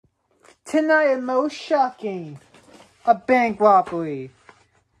Tonight, most shocking, a bank robbery.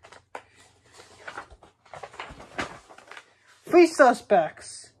 3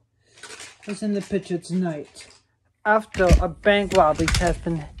 suspects was in the picture tonight after a bank robbery has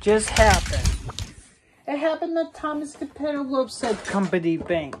just happened. It happened at Thomas Computer Website Company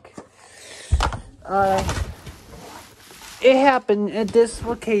Bank. It happened at this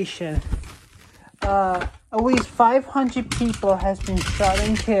location. At least 500 people has been shot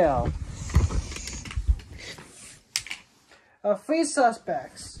and killed. 3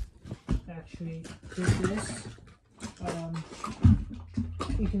 suspects. Actually, this.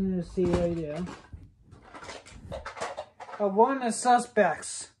 You can see right there. One of the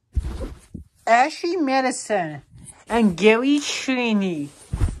suspects, Ashley Madison and Gary Shaney,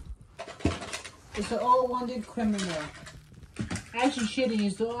 is an all-wanted criminal. Ashley Shaney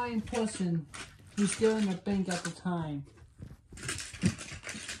is the only person who's still in the bank at the time.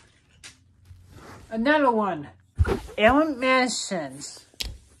 Another one, Aaron Madison's.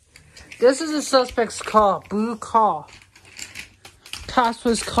 This is a suspect's car, blue car. Cops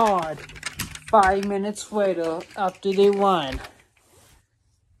was called 5 minutes later after they won.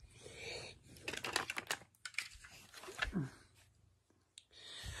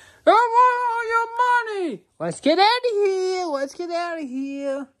 I want all your money! Let's get out of here! Let's get out of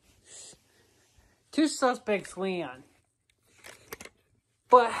here! 2 suspects ran.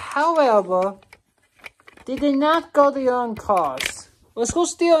 But however, they did not go their own cars. Let's go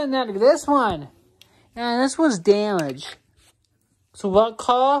steal another. This one. And this was damaged. So what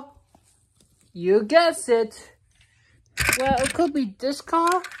car? You guess it. Well, it could be this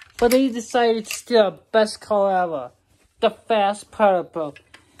car. But they decided to steal the best car ever. The fast purple.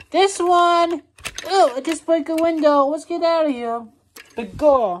 This one. Oh, I just broke a window. Let's get out of here. The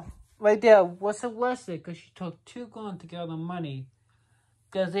girl right there was arrested because she took too long to get the money.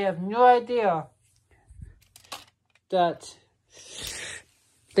 Because they have no idea that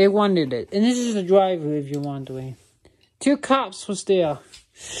they wanted it. And this is the driver, if you're wondering. 2 cops was there.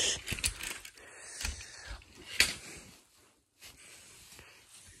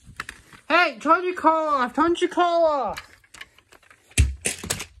 Hey, turn your car off. Turn your car off.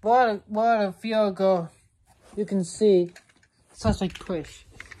 What a field goal. You can see. Sounds like push.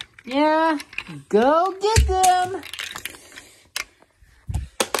 Yeah, go get them.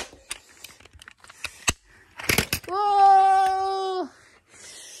 Whoa!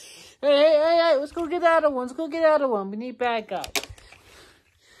 Hey, let's go get the other one. Let's go get the other one. We need backup.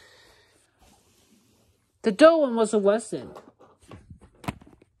 The third one was arrested.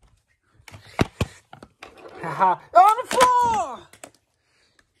 Haha. On the floor!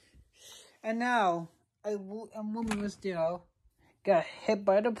 And now, a woman was there, got hit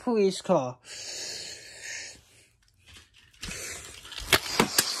by the police car.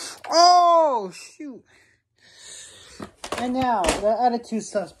 Oh, shoot. And now, the other 2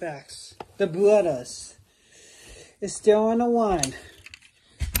 suspects, the brothers, is still on the line.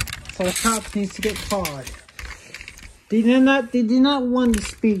 So the cops needs to get caught. They did not want to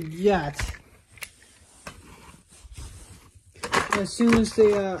speak yet. As soon as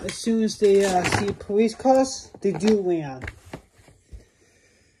they see police cars, they do run.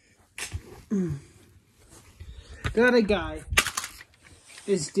 The other guy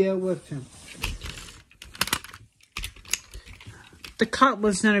is there with him. The cop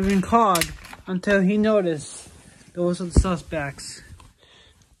was not even called until he noticed those are the suspects.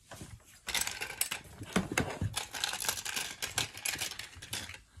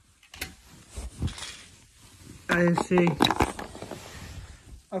 I see.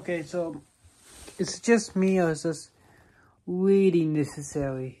 Okay, so it's just me or is this really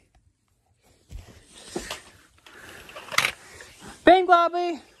necessary? Bang,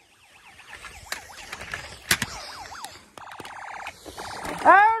 Bobby!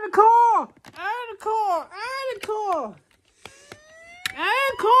 Out of the car! Out of the car! Out of the car! Out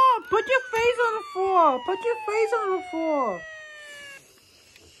of the car! Put your face on the floor! Put your face on the floor!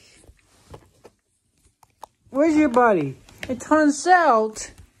 Where's your buddy? It turns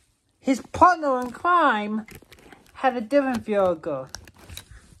out his partner in crime had a different field goal.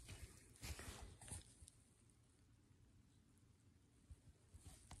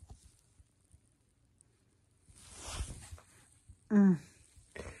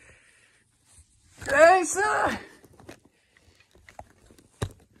 Hey, sir!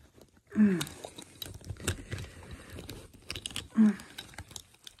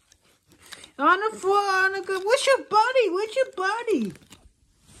 On the floor, on the good. Where's your buddy? Where's your buddy?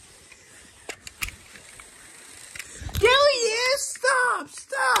 There he is! Stop!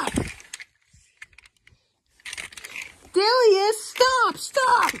 Stop! There he is! Stop!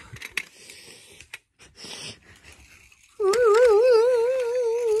 Stop!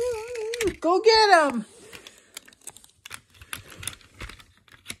 Go get him!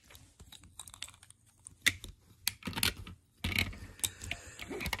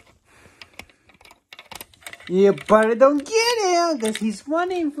 Yeah, buddy, don't get him, because he's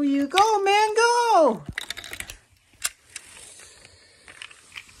running for you. Go, man, go!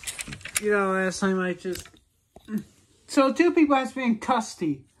 You know, last time I just... So, two people has been in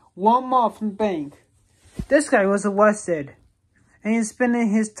custody. 1 month from the bank. This guy was arrested. And he's spending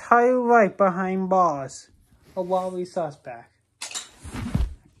his entire life behind bars. A robbery suspect.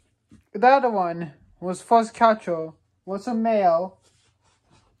 The other one was first catcher. Was a male.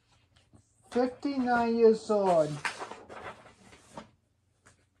 59 years old.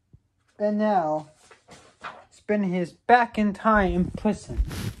 And now, spending his back in time in prison.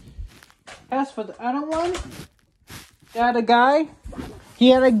 As for the other one, the other guy, he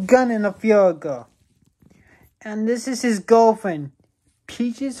had a gun in a field ago. And this is his girlfriend,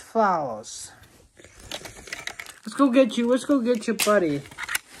 Peaches Flowers. Let's go get you. Let's go get your buddy.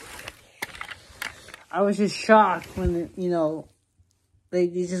 I was just shocked when, you know, they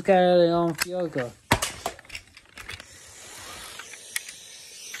just got out of their own field goal.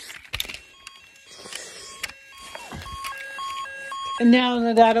 And now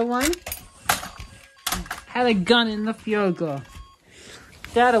the other one had a gun in the field goal.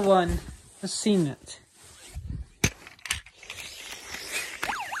 The other one has seen it.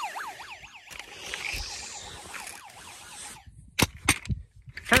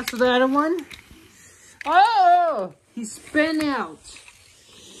 As for the other one, oh, he spun out.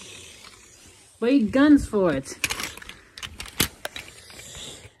 But he guns for it.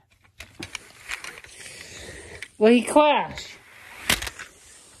 Well, he crashed.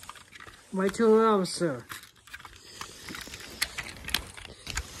 Right to an officer.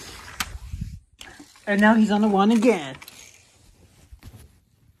 And now he's on the run again.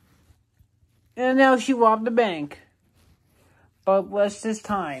 And now she robbed the bank. But less this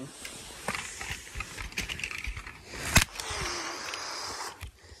time.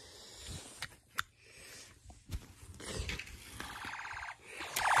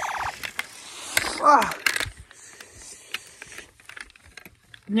 Ah.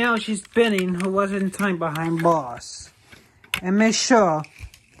 Now she's spending her wasn't time behind bars. And make sure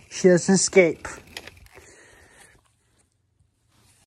she doesn't escape.